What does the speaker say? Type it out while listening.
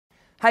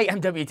Hi,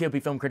 I'm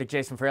WTOP film critic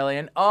Jason Fraley,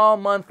 and all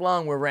month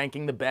long we're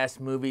ranking the best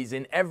movies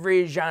in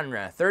every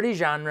genre. 30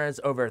 genres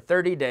over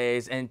 30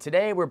 days, and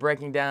today we're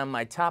breaking down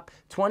my top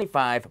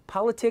 25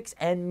 politics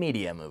and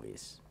media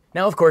movies.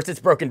 Now, of course, it's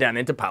broken down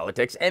into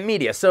politics and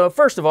media. So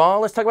first of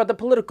all, let's talk about the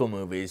political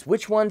movies.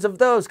 Which ones of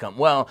those come?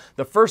 Well,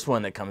 the first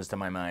one that comes to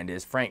my mind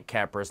is Frank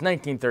Capra's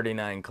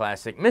 1939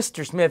 classic,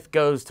 Mr. Smith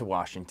Goes to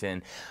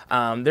Washington.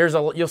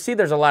 You'll see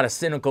there's a lot of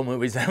cynical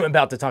movies that I'm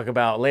about to talk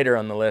about later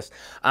on the list.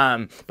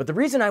 But the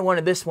reason I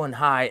wanted this one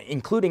high,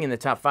 including in the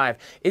top 5,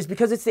 is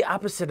because it's the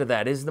opposite of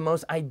that. It's the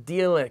most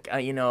idyllic,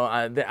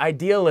 the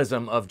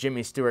idealism of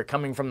Jimmy Stewart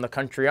coming from the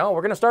country. Oh,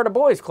 we're going to start a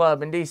boys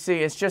club in D.C.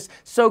 It's just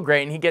so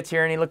great. And he gets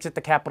here and he looks at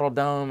the Capitol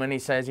Dome and he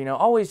says,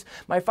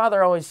 my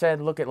father always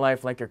said, look at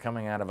life like you're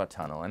coming out of a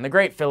tunnel. And the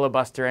great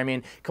filibuster, I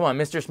mean, come on,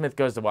 Mr. Smith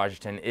Goes to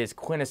Washington is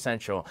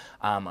quintessential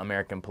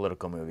American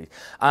political movies.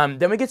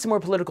 Then we get some more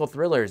political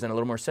thrillers and a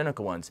little more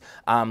cynical ones,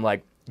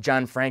 like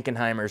John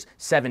Frankenheimer's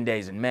 7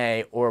 Days in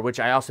May, or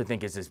which I also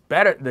think is his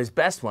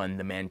best one,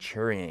 The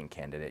Manchurian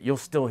Candidate. You'll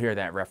still hear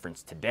that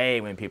reference today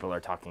when people are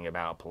talking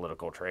about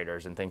political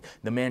traitors and things.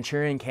 The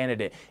Manchurian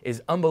Candidate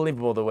is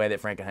unbelievable the way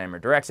that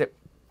Frankenheimer directs it.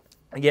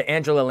 Yeah,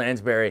 Angela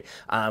Lansbury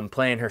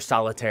playing her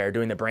solitaire,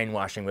 doing the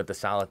brainwashing with the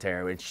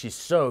solitaire, which she's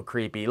so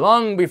creepy.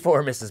 Long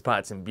before Mrs.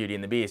 Potts in Beauty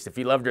and the Beast. If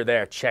you loved her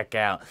there, check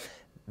out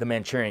The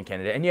Manchurian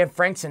Candidate. And you have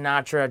Frank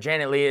Sinatra,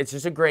 Janet Leigh. It's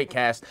just a great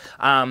cast.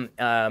 And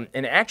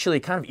actually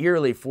kind of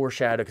eerily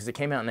foreshadowed, because it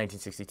came out in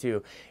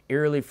 1962,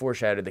 eerily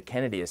foreshadowed the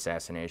Kennedy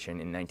assassination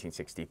in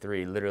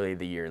 1963, literally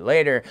the year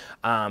later,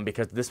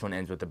 because this one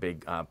ends with a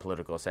big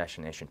political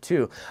assassination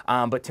too.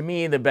 But to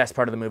me, the best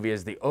part of the movie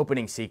is the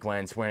opening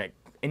sequence when it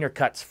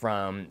intercuts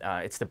from,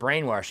 it's the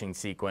brainwashing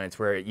sequence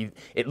where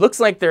it looks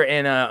like they're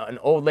in an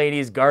old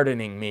lady's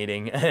gardening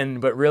meeting,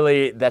 but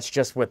really that's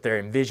just what they're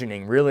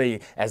envisioning. Really,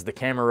 as the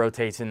camera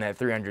rotates in that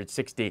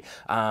 360,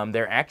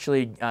 they're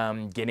actually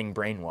getting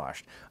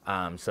brainwashed.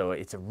 So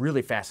it's a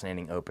really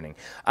fascinating opening.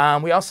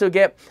 We also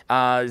get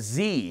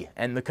Z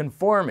and The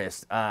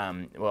Conformist.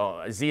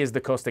 Well, Z is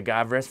the Costa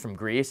Gavras from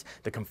Greece.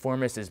 The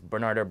Conformist is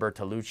Bernardo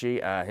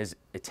Bertolucci, his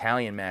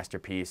Italian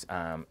masterpiece,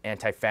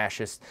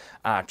 anti-fascist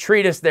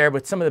treatise there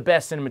with some of the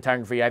best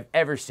cinematography I've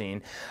ever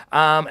seen.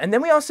 And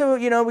then we also,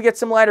 we get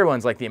some lighter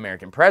ones like The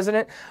American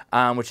President,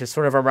 which is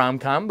sort of a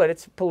rom-com, but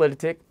it's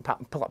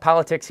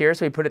politics here,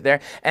 so we put it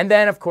there. And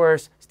then, of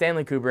course,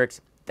 Stanley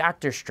Kubrick's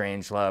Dr.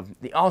 Strangelove,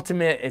 the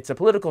ultimate. It's a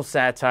political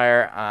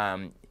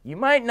satire. You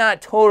might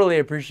not totally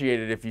appreciate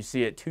it if you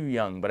see it too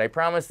young, but I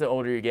promise the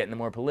older you get and the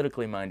more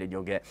politically minded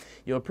you'll get,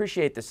 you'll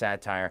appreciate the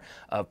satire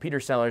of Peter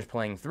Sellers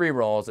playing 3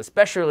 roles,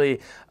 especially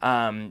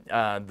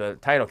the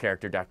title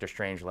character, Dr.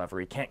 Strangelove,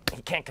 where he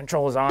can't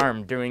control his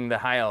arm during the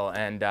Heil,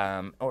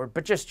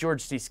 but just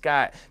George C.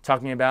 Scott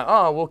talking about,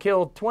 oh, we'll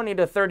kill 20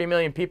 to 30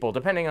 million people,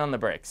 depending on the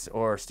breaks,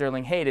 or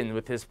Sterling Hayden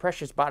with his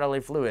precious bodily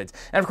fluids,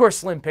 and of course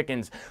Slim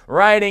Pickens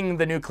riding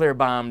the nuclear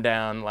bomb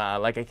down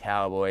like a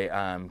cowboy.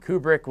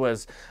 Kubrick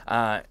was,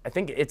 I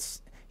think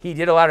he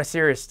did a lot of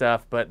serious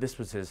stuff, but this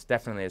was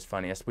definitely his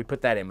funniest. We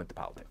put that in with the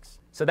politics.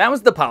 So that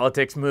was the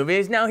politics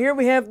movies. Now here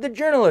we have the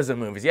journalism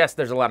movies. Yes,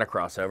 there's a lot of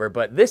crossover,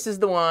 but this is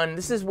the one,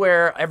 this is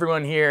where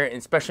everyone here,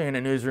 especially in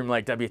a newsroom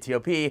like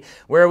WTOP,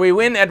 where we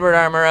win Edward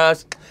R.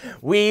 Murrow's,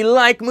 we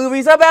like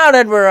movies about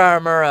Edward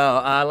R.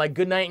 Murrow, like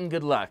Good Night and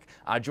Good Luck.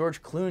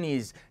 George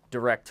Clooney's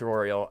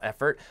directorial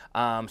effort,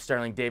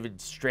 starring David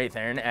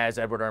Strathairn as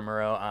Edward R.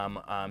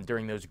 Murrow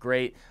during those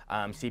great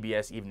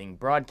CBS evening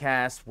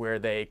broadcasts where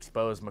they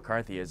exposed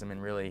McCarthyism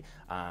and really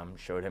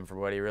showed him for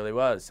what he really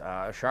was,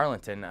 a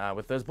charlatan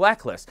with those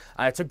blacklists.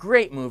 It's a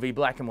great movie,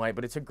 black and white,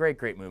 but it's a great,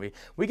 great movie.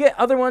 We get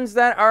other ones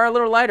that are a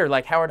little lighter,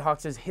 like Howard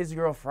Hawks' His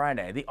Girl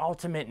Friday, the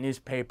ultimate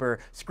newspaper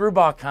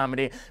screwball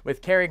comedy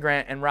with Cary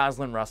Grant and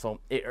Rosalind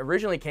Russell. It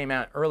originally came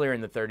out earlier in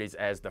the 30s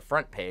as The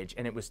Front Page,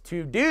 and it was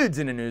 2 dudes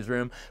in a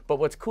newsroom, but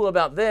what's cool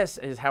about this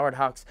is Howard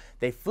Hawks,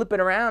 they flip it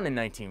around in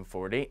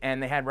 1940,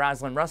 and they had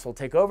Rosalind Russell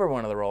take over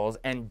one of the roles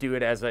and do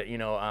it as a,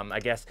 I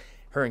guess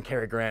her and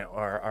Cary Grant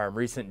are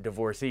recent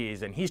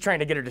divorcees, and he's trying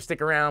to get her to stick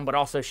around, but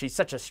also she's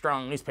such a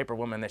strong newspaper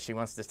woman that she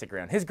wants to stick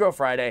around. His Girl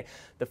Friday,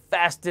 the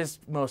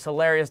fastest, most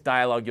hilarious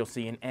dialogue you'll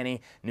see in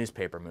any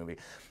newspaper movie.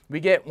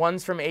 We get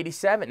ones from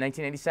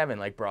 1987,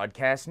 like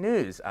Broadcast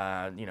News.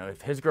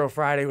 If His Girl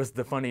Friday was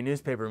the funny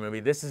newspaper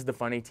movie, this is the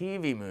funny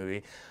TV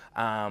movie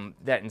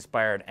that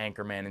inspired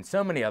Anchorman and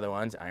so many other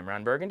ones. I'm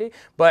Ron Burgundy.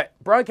 But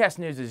Broadcast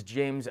News is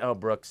James L.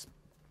 Brooks,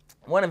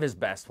 one of his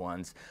best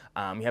ones.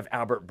 You have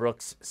Albert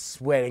Brooks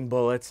sweating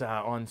bullets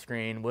on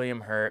screen,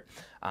 William Hurt,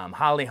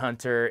 Holly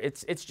Hunter.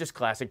 It's just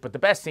classic, but the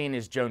best scene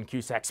is Joan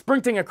Cusack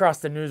sprinting across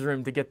the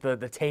newsroom to get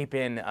the tape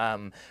in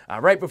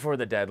right before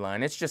the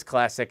deadline. It's just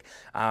classic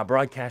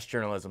broadcast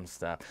journalism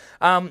stuff.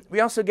 We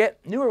also get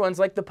newer ones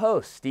like The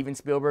Post, Steven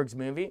Spielberg's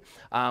movie,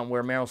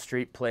 where Meryl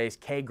Streep plays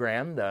Kay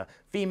Graham, the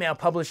female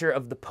publisher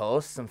of The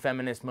Post. Some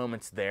feminist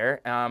moments there.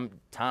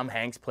 Tom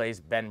Hanks plays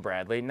Ben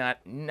Bradley. Not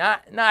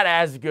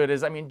as good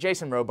as,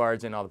 Jason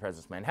Robards in All the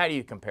President's Men. How do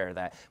you compare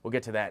that? We'll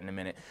get to that in a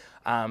minute.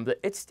 But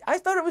I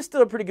thought it was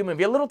still a pretty good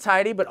movie. A little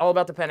tidy, but all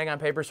about the Pentagon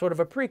Papers, sort of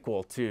a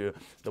prequel to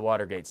the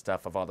Watergate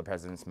stuff of All the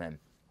President's Men.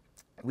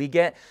 We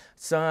get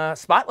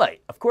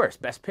Spotlight, of course,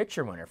 Best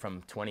Picture winner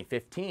from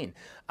 2015.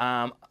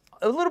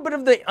 A little bit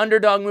of the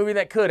underdog movie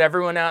that could.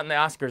 Everyone out in the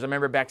Oscars, I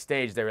remember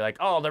backstage, they were like,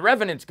 oh, The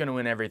Revenant's going to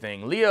win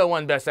everything. Leo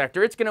won Best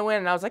Actor, it's going to win.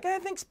 And I was like, I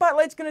think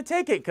Spotlight's going to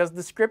take it because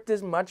the script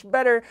is much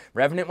better.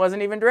 Revenant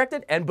wasn't even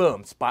directed, and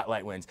boom,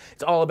 Spotlight wins.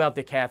 It's all about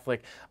the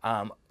Catholic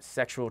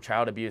sexual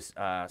child abuse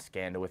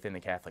scandal within the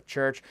Catholic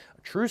Church.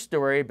 A true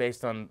story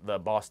based on the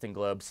Boston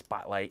Globe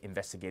Spotlight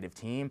investigative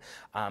team.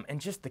 And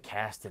just the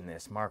cast in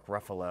this, Mark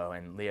Ruffalo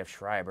and Liev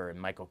Schreiber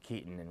and Michael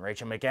Keaton and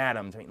Rachel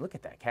McAdams. I mean, look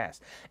at that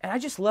cast. And I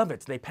just love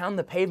it. So they pound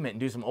the pavement and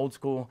do some old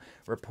school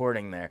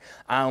reporting there.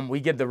 We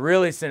get the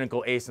really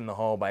cynical Ace in the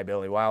Hole by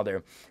Billy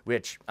Wilder,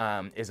 which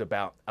is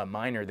about a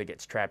miner that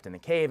gets trapped in the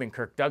cave, and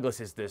Kirk Douglas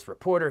is this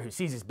reporter who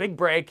sees his big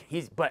break.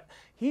 But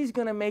he's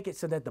gonna make it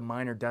so that the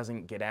miner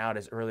doesn't get out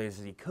as early as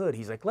he could.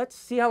 He's like, let's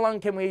see how long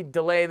can we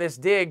delay this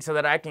dig so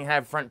that I can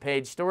have front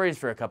page stories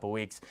for a couple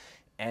weeks.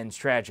 Ends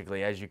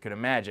tragically, as you could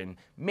imagine.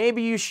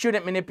 Maybe you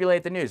shouldn't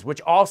manipulate the news, which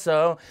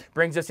also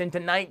brings us into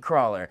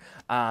Nightcrawler.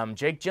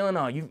 Jake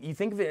Gyllenhaal, you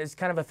think of it as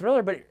kind of a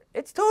thriller, but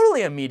it's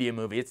totally a media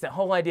movie. It's that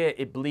whole idea,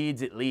 it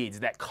bleeds, it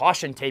leads. That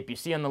caution tape you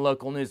see on the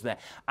local news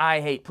that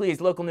I hate. Please,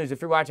 local news, if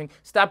you're watching,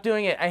 stop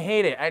doing it. I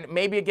hate it.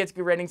 Maybe it gets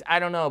good ratings. I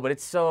don't know, but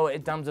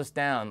it dumbs us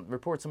down.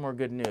 Report some more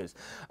good news.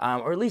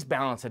 Or at least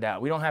balance it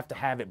out. We don't have to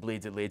have it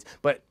bleeds, it leads.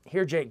 But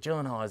here Jake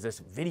Gyllenhaal is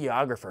this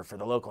videographer for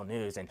the local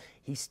news, and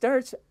he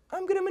starts,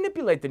 I'm going to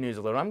manipulate the news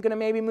a little. I'm going to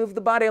maybe move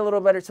the body a little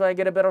better so I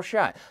get a better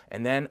shot.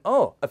 And then,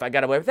 oh, if I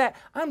got away with that,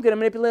 I'm going to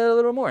manipulate it a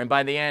little more. And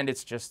by the end,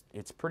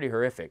 it's pretty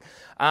horrific.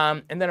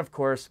 And then, of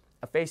course,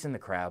 A Face in the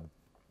Crowd.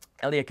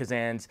 Elia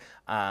Kazan's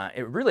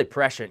really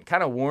prescient,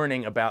 kind of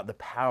warning about the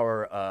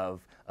power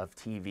of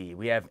TV.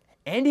 We have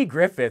Andy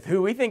Griffith,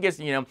 who we think is,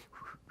 you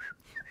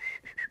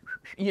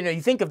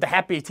think of the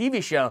Happy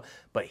TV show,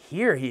 but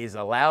here he is a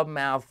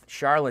loudmouth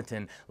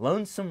charlatan,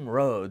 Lonesome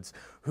Rhodes,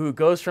 who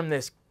goes from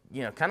this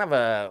kind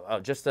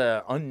of just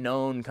a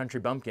unknown country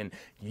bumpkin,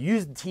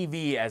 used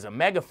TV as a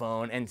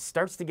megaphone and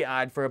starts to get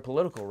eyed for a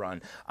political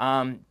run.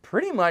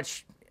 Pretty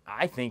much,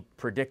 I think,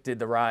 predicted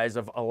the rise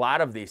of a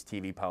lot of these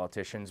TV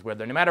politicians,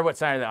 whether no matter what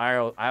side of the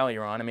aisle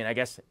you're on. I mean, I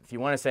guess if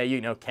you want to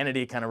say,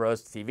 Kennedy kind of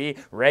rose to TV,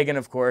 Reagan,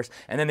 of course,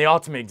 and then the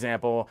ultimate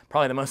example,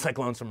 probably the most like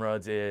Lonesome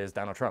Rhodes, is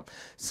Donald Trump.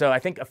 So I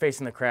think A Face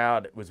in the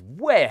Crowd was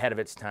way ahead of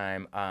its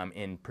time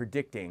in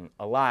predicting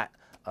a lot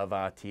of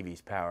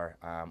TV's power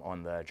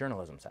on the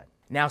journalism side.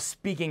 Now,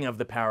 speaking of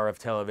the power of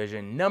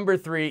television, number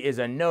 3 is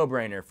a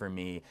no-brainer for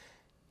me.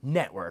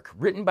 Network,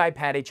 written by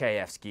Paddy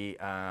Chayefsky,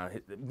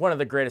 one of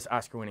the greatest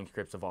Oscar-winning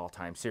scripts of all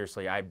time.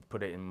 Seriously, I'd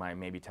put it in my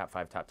maybe top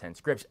 5, top 10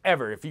 scripts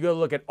ever. If you go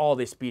look at all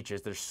these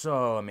speeches, they're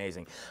so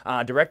amazing.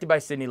 Directed by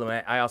Sidney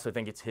Lumet, I also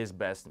think it's his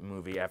best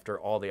movie after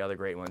all the other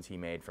great ones he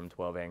made, from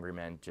 12 Angry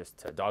Men, just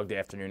to Dog Day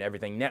Afternoon,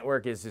 everything.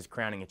 Network is his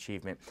crowning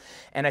achievement.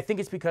 And I think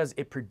it's because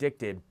it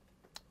predicted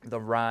the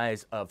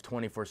rise of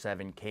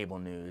 24/7 cable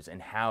news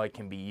and how it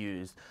can be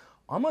used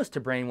almost to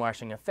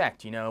brainwashing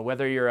effect.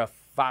 Whether you're a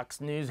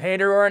Fox News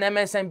hater or an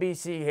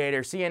MSNBC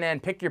hater,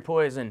 CNN, pick your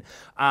poison.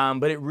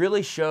 But it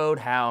really showed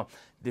how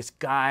this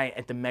guy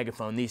at the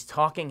megaphone, these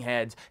talking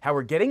heads, how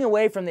we're getting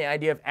away from the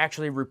idea of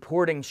actually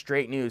reporting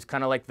straight news,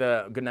 kind of like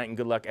the Good Night and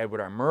Good Luck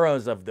Edward R.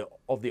 Murrows of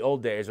the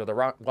old days, or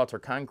the Walter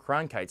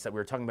Cronkites that we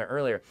were talking about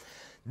earlier.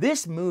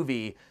 This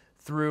movie,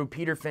 through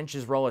Peter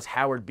Finch's role as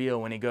Howard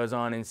Beale, when he goes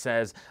on and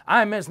says,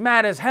 I'm as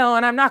mad as hell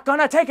and I'm not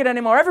gonna take it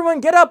anymore.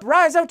 Everyone get up,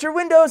 rise out your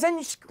windows and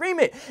you scream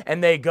it.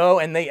 And they go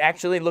and they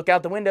actually look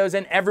out the windows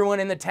and everyone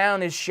in the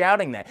town is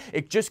shouting that.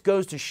 It just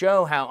goes to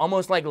show how,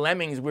 almost like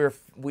lemmings,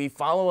 we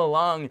follow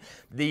along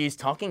these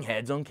talking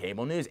heads on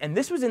cable news. And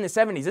this was in the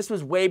 70s. This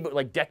was way,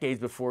 like, decades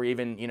before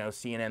even,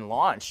 CNN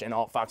launched and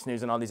all Fox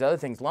News and all these other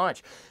things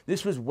launched.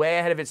 This was way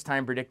ahead of its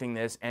time predicting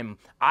this, and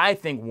I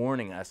think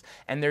warning us.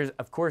 And there's,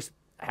 of course,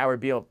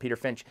 Howard Beale, Peter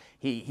Finch,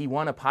 he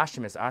won a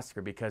posthumous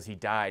Oscar because he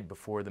died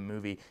before the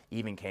movie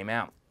even came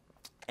out.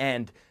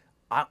 And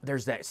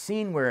there's that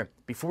scene where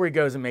before he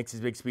goes and makes his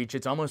big speech,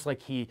 it's almost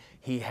like he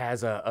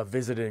has a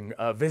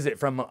visit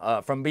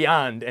from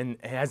beyond and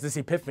has this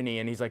epiphany,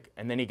 and he's like,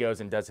 and then he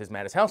goes and does his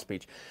mad as hell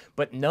speech.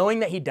 But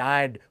knowing that he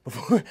died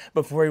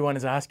before he won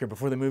his Oscar,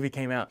 before the movie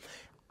came out,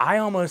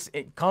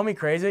 call me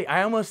crazy,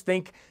 I almost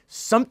think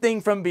something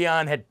from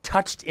beyond had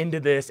touched into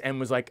this and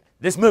was like,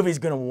 this movie's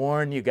gonna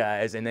warn you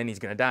guys, and then he's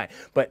gonna die.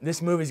 But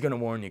this movie's gonna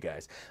warn you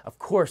guys. Of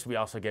course, we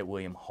also get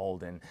William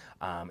Holden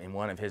in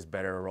one of his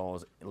better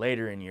roles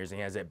later in years, and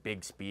he has that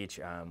big speech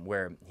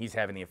where he's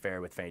having the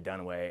affair with Faye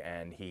Dunaway,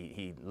 and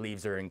he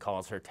leaves her and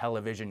calls her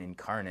television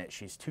incarnate.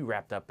 She's too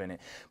wrapped up in it.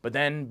 But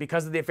then,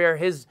 because of the affair,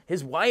 his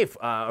wife,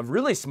 a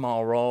really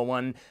small role,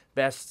 won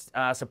Best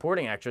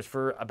Supporting Actress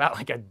for about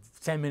like a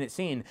 10-minute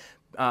scene,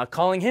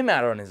 calling him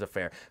out on his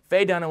affair.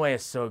 Faye Dunaway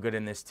is so good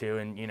in this too,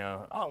 and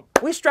oh,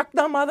 we struck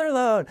the mother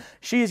lode.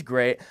 She's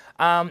great.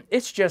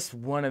 It's just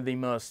one of the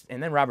most,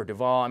 and then Robert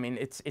Duvall, I mean,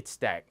 it's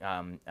stacked.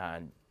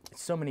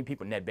 so many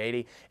people. Ned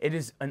Beatty. It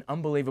is an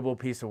unbelievable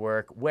piece of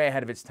work, way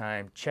ahead of its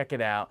time. Check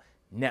it out.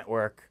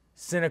 Network,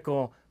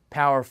 cynical,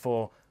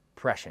 powerful,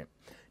 prescient.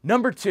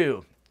 Number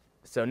 2.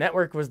 So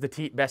Network was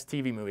the best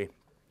TV movie.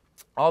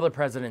 All the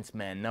President's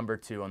Men, number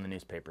 2 on the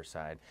newspaper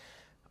side.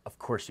 Of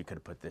course you could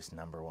have put this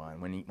number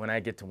 1. When I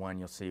get to 1,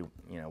 you'll see,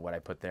 what I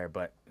put there.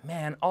 But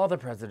man, All the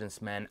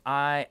President's Men,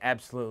 I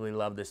absolutely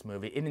love this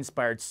movie. It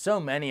inspired so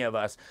many of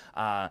us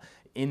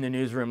in the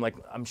newsroom. Like,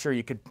 I'm sure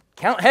you could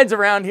count heads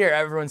around here,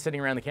 everyone's sitting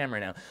around the camera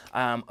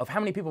now, of how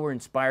many people were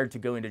inspired to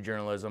go into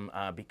journalism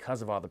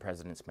because of All the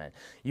President's Men.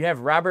 You have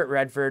Robert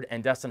Redford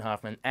and Dustin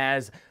Hoffman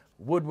as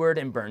Woodward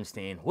and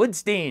Bernstein.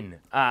 Woodstein!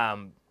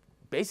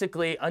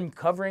 Basically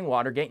uncovering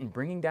Watergate and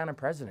bringing down a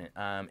president.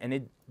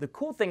 The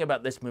cool thing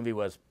about this movie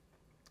was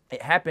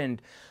it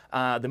happened,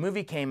 the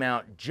movie came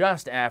out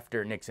just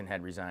after Nixon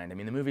had resigned. I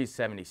mean, the movie's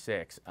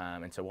 76,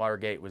 and so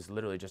Watergate was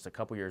literally just a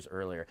couple years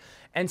earlier.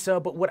 And so,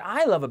 but what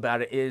I love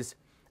about it is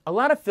a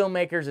lot of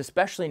filmmakers,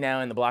 especially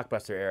now in the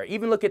blockbuster era,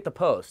 even look at The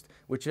Post,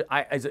 which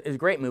is a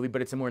great movie,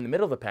 but it's more in the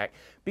middle of the pack,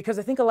 because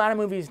I think a lot of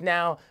movies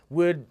now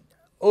would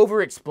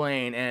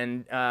over-explain,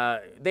 and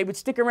they would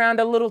stick around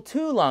a little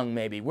too long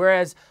maybe,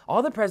 whereas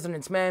All the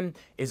President's Men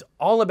is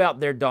all about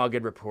their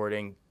dogged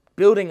reporting,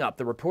 building up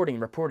the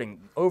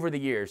reporting over the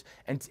years,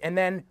 and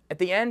then at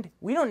the end,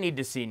 we don't need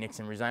to see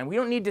Nixon resign. We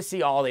don't need to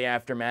see all the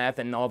aftermath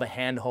and all the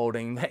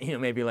hand-holding that,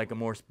 maybe like a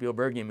more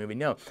Spielbergian movie.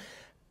 No.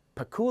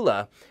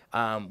 Pakula,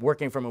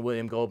 working from a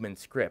William Goldman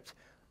script,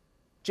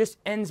 just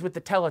ends with the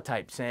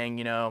teletype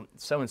saying,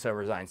 so-and-so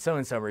resigns,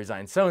 so-and-so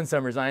resigns, so-and-so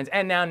resigns,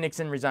 and now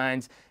Nixon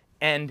resigns,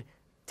 and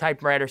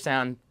typewriter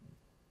sound,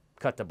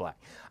 cut to black.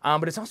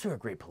 But it's also a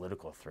great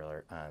political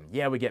thriller.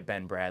 Yeah, we get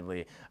Ben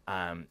Bradley,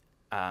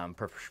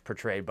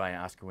 portrayed by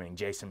Oscar-winning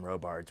Jason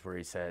Robards, where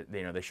he said,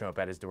 they show up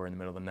at his door in the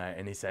middle of the night,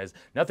 and he says,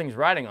 nothing's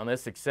riding on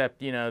this except,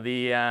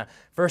 the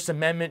First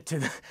Amendment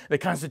to the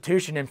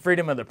Constitution and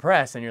freedom of the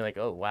press. And you're like,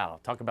 oh,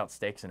 wow, talk about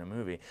stakes in a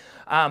movie.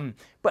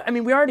 But, I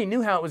mean, we already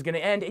knew how it was going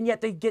to end, and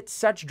yet they get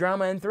such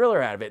drama and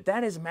thriller out of it.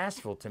 That is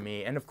masterful to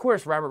me. And, of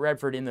course, Robert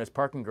Redford in those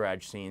parking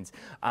garage scenes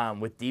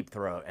with Deep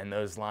Throat and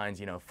those lines,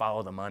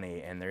 follow the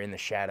money, and they're in the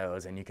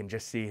shadows, and you can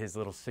just see his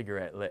little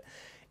cigarette lit.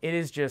 It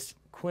is just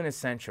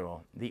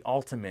quintessential, the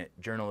ultimate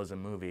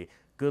journalism movie.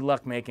 Good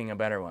luck making a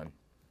better one.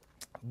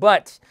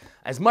 But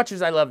as much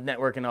as I love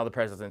Network and All the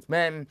President's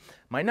Men,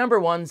 my number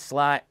 1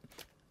 slot,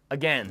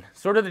 again,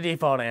 sort of the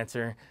default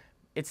answer,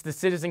 it's the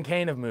Citizen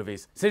Kane of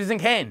movies. Citizen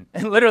Kane.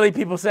 And literally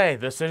people say,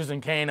 the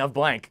Citizen Kane of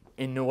blank,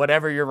 in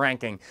whatever you're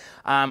ranking.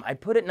 I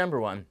put it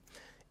number 1.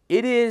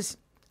 It is,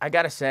 I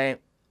gotta say,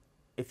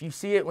 if you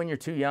see it when you're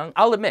too young,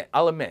 I'll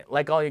admit,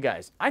 like all you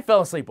guys, I fell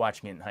asleep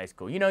watching it in high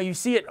school. You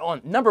see it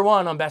on number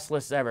 1 on best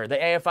lists ever, the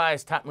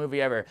AFI's top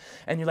movie ever,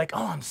 and you're like,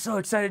 oh, I'm so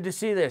excited to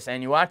see this,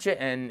 and you watch it,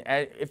 and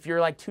if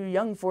you're like too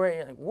young for it,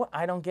 you're like, what?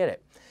 I don't get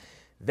it.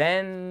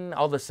 Then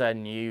all of a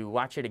sudden you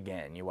watch it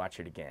again,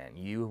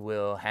 you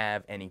will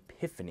have an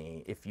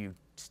epiphany if you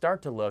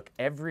start to look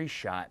every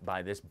shot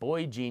by this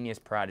boy genius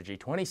prodigy,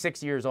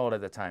 26 years old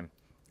at the time,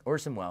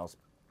 Orson Welles,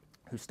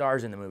 who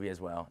stars in the movie as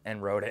well,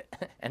 and wrote it,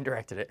 and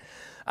directed it,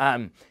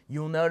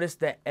 you'll notice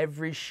that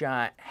every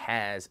shot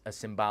has a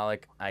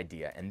symbolic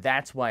idea, and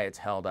that's why it's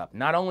held up.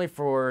 Not only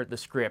for the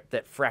script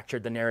that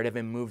fractured the narrative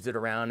and moves it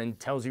around and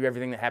tells you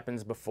everything that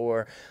happens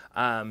before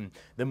the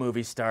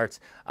movie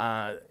starts,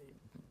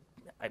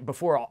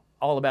 before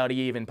All About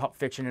Eve and Pulp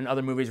Fiction and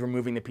other movies were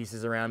moving the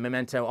pieces around,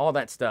 Memento, all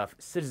that stuff,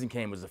 Citizen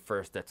Kane was the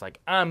first that's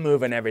like, I'm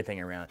moving everything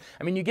around.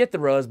 I mean, you get the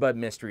Rosebud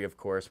mystery, of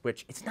course,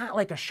 which it's not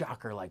like a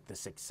shocker like The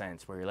Sixth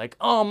Sense, where you're like,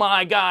 oh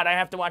my God, I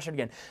have to watch it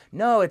again.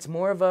 No, it's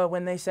more of a,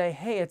 when they say,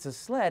 hey, it's a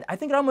sled, I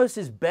think it almost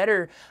is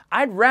better.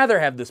 I'd rather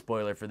have the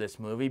spoiler for this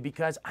movie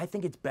because I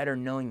think it's better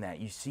knowing that.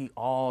 You see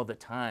all the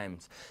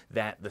times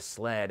that the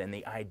sled and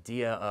the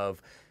idea of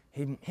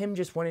him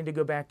just wanting to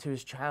go back to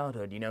his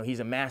childhood. He's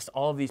amassed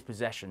all of these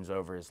possessions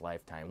over his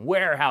lifetime.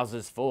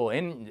 Warehouses full,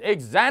 in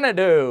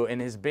Xanadu, in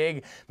his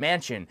big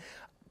mansion.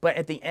 But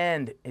at the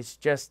end, it's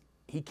just,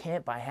 he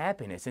can't buy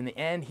happiness. In the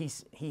end,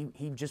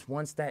 he just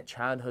wants that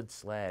childhood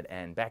sled.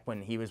 And back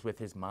when he was with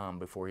his mom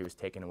before he was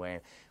taken away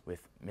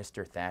with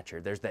Mr.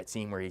 Thatcher, there's that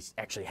scene where he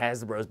actually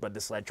has the Rosebud,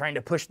 the sled, trying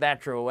to push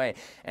Thatcher away.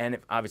 And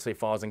it obviously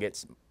falls and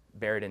gets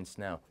buried in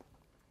snow.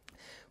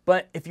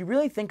 But if you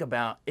really think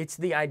about, it's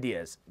the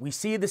ideas. We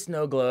see the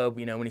snow globe,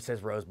 when he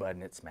says Rosebud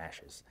and it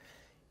smashes.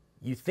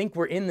 You think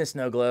we're in the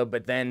snow globe,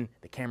 but then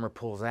the camera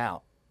pulls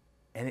out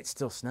and it's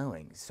still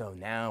snowing. So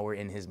now we're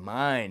in his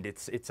mind.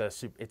 It's a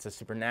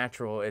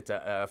supernatural, it's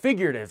a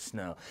figurative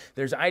snow.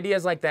 There's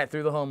ideas like that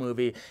through the whole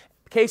movie.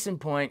 Case in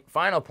point,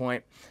 final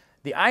point,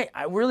 I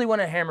really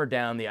want to hammer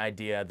down the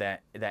idea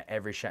that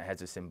every shot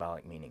has a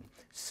symbolic meaning.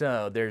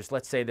 So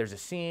let's say there's a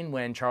scene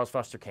when Charles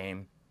Foster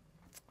Kane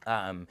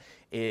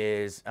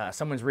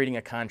someone's reading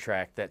a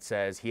contract that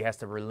says he has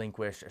to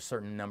relinquish a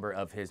certain number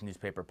of his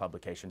newspaper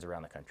publications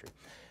around the country.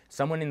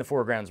 someone in the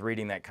foreground's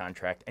reading that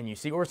contract, and you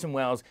see Orson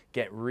Welles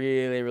get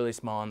really, really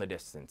small in the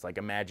distance. Like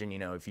imagine, you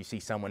know, if you see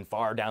someone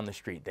far down the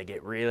street, they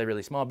get really,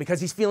 really small because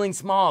he's feeling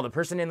small. The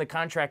person in the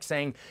contract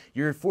saying,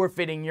 you're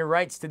forfeiting your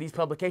rights to these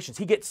publications.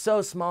 He gets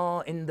so small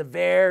in the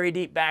very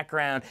deep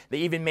background.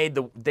 They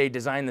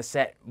designed the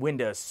set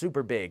windows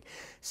super big.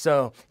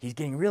 So he's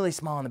getting really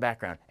small in the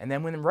background. And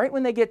then right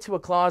when they get to a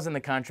clause in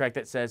the contract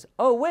that says,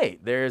 oh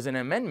wait, there's an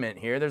amendment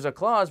here. There's a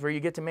clause where you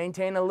get to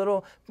maintain a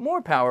little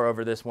more power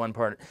over this one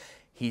part.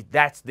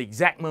 That's the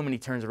exact moment he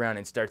turns around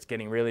and starts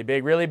getting really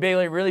big, really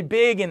big, really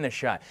big in the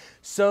shot.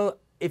 So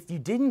if you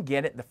didn't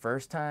get it the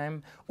first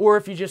time, or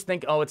if you just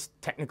think, oh, it's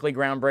technically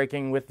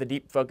groundbreaking with the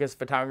deep focus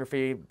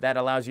photography that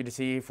allows you to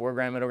see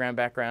foreground, middle ground,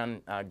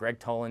 background, Greg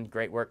Toland,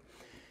 great work.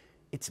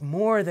 It's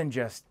more than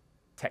just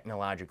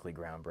technologically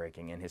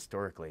groundbreaking and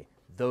historically.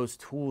 Those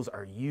tools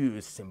are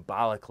used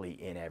symbolically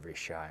in every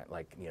shot,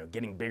 like, you know,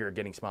 getting bigger,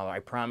 getting smaller. I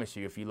promise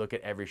you, if you look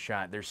at every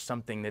shot, there's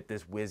something that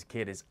this whiz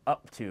kid is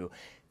up to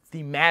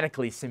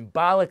thematically,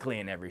 symbolically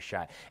in every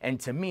shot. And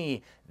to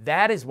me,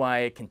 that is why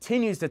it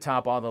continues to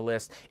top all the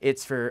lists.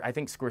 It's for, I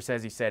think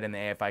Scorsese said in the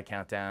AFI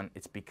Countdown,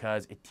 it's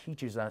because it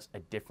teaches us a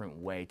different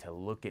way to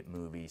look at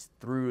movies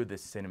through the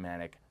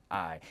cinematic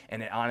eye.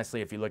 And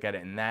honestly, if you look at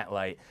it in that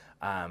light,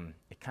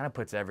 it kind of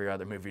puts every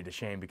other movie to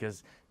shame,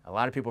 because a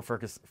lot of people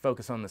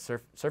focus on the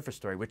surface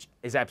story, which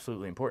is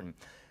absolutely important.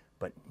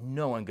 But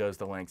no one goes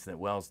the lengths that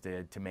Welles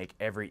did to make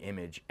every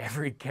image,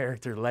 every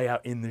character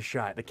layout in the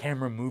shot, the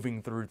camera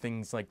moving through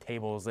things like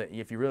tables that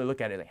if you really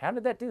look at it, like, how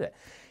did that do that?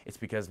 It's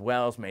because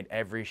Welles made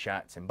every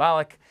shot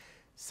symbolic.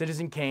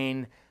 Citizen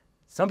Kane,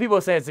 some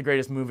people say it's the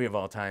greatest movie of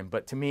all time,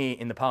 but to me,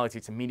 in the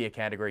politics and media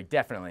category,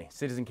 definitely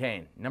Citizen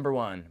Kane,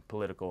 #1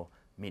 political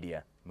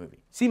media movie.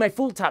 See my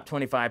full top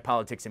 25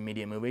 politics and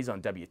media movies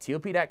on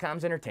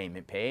WTOP.com's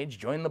entertainment page.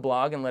 Join the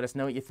blog and let us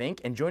know what you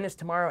think. And join us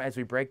tomorrow as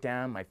we break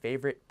down my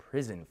favorite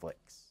prison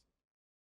flicks.